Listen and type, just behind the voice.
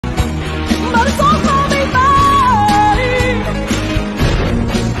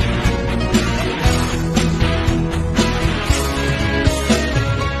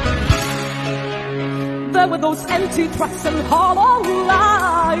were those empty threats and hollow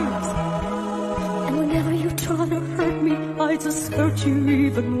lies. And whenever you try to hurt me, I just hurt you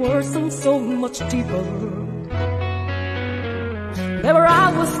even worse and so much deeper. There were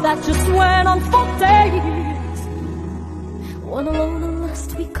hours that just went on for days, when alone and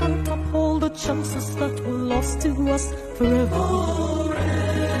lost we count up all the chances that were lost to us forever.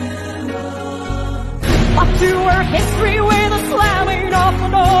 But you were history with a slamming of the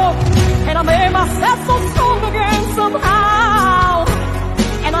door, and I made myself so strong again somehow.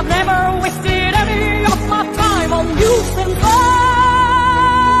 And I've never wasted any of my time on you since then.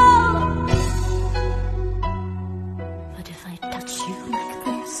 But if I touch you like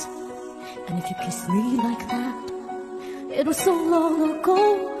this, and if you kiss me like that, it was so long ago,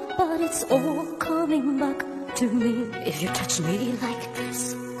 but it's all coming back to me. If you touch me like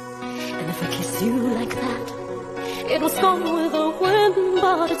this, and if I kiss you like that, it was gone with the wind,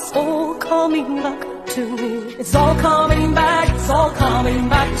 but it's all coming back to me. It's all coming back, it's all coming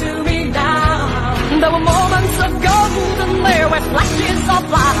back to me now. There were moments of gold and there were flashes of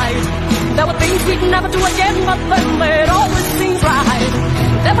light. There were things we'd never do again, but then it always seems right.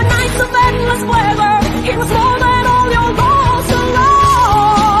 There were nights of endless weather, it was more than all your lost alone.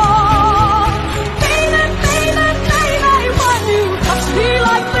 Baby, baby, baby, when you touch me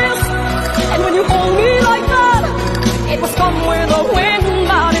like this, and when you hold me like that, it was gone with the wind,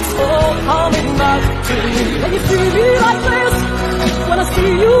 but it's all coming back to me. When you see me like this, when I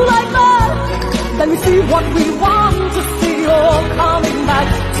see you like that, then we see what we want to see, all coming back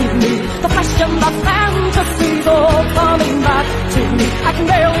to me. The passion, the fantasies, all coming back to me. I can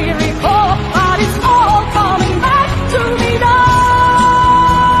barely recall, but it's all coming back to me now.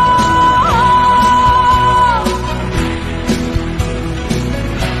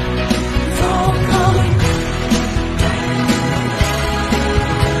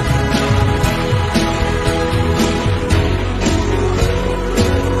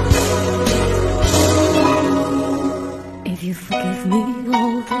 If you forgive me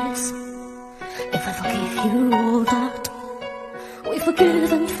all this, if I forgive you all that, we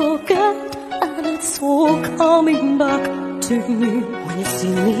forgive and forget, and it's all coming back to me. When you see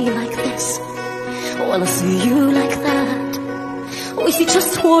me like this, when I see you like that, we see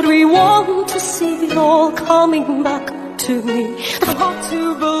just what we want to see, it all coming back to me. It's hard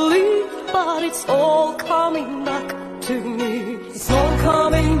to believe, but it's all coming back to me. It's all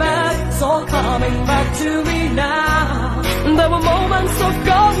coming back, it's all coming back to me now. There were moments of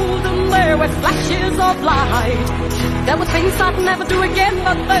gold and there were flashes of light. There were things I'd never do again,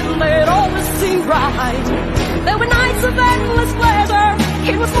 but then it always seemed right. There were nights of endless weather,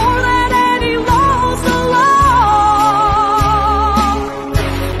 it was more than any lost alone.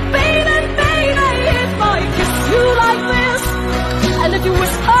 Baby, baby, if I kiss you like this, and if you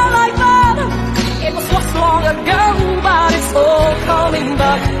whisper like that, it was once long ago, but it's all coming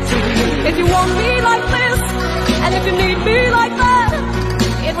back to me. If you want me like this, and if you need me like that,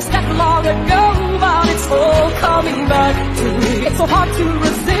 it was that long ago, but it's all coming back to me. It's so hard to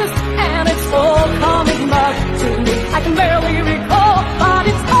resist, and it's all coming back to me. I can barely recall, but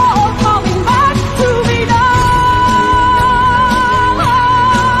it's all coming back to me now.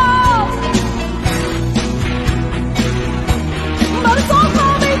 But it's all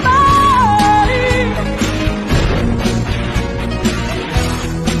coming back.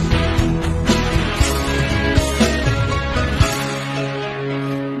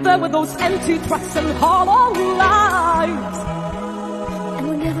 There were those empty threats and hollow lies. And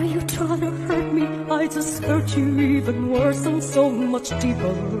whenever you try to hurt me, I just hurt you even worse and so much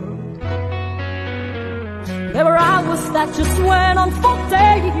deeper. There were hours that just went on for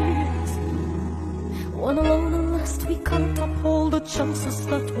days, when alone and lost we count up all the chances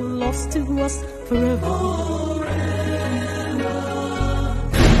that were lost to us forever.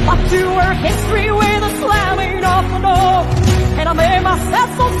 But you were history with a slamming of the door, and I made myself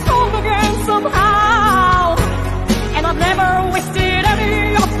so strong again somehow. And I've never wasted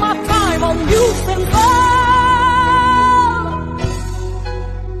any of my time on you since then.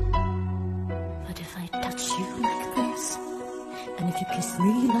 But if I touch you like this, and if you kiss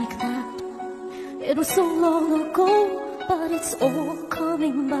me like that, it was so long ago, but it's all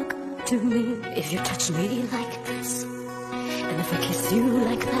coming back to me. If you touch me like this, and if I kiss you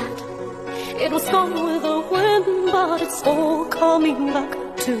like that, it was gone with the wind, but it's all coming back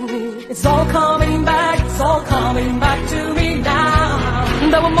to me. It's all coming back, it's all coming back to me now.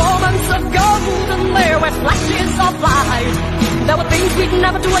 There were moments of gold and there were flashes of light. There were things we'd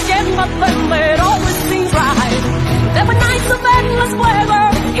never do again, but then it always seems right. There were nights of endless weather,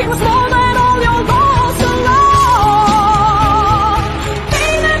 it was more than all your lost alone.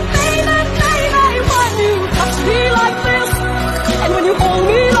 Baby, baby, baby, when you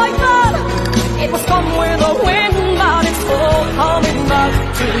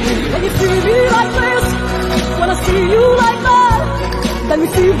see me like this, when I see you like that, let me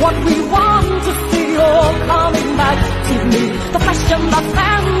see what we want to see all coming back to me. The fashion, the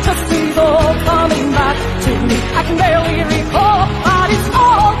fantasies all coming back to me. I can barely recall, but it's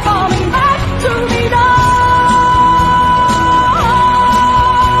all coming back to me now.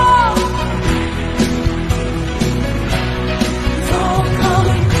 It's all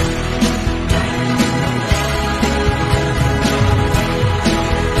coming.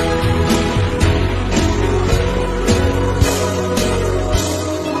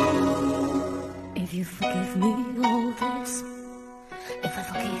 If you forgive me all this, if I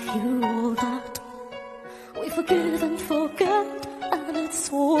forgive you all that, we forgive and forget, and it's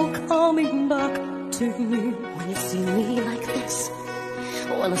all coming back to me. When you see me like this,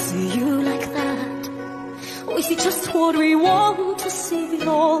 when I see you like that, we see just what we want to see,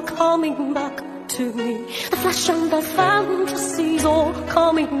 all coming back to me. The flash and the fantasies all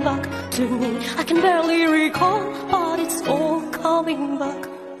coming back to me. I can barely recall, but it's all coming back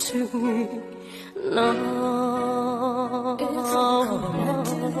to me now. It's all coming back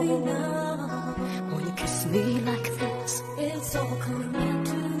to me now. When you kiss me like this, it's all coming back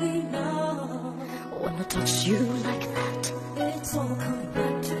to me now. When I touch you like that, it's all coming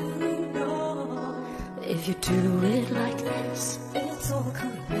back to me now. If you do it like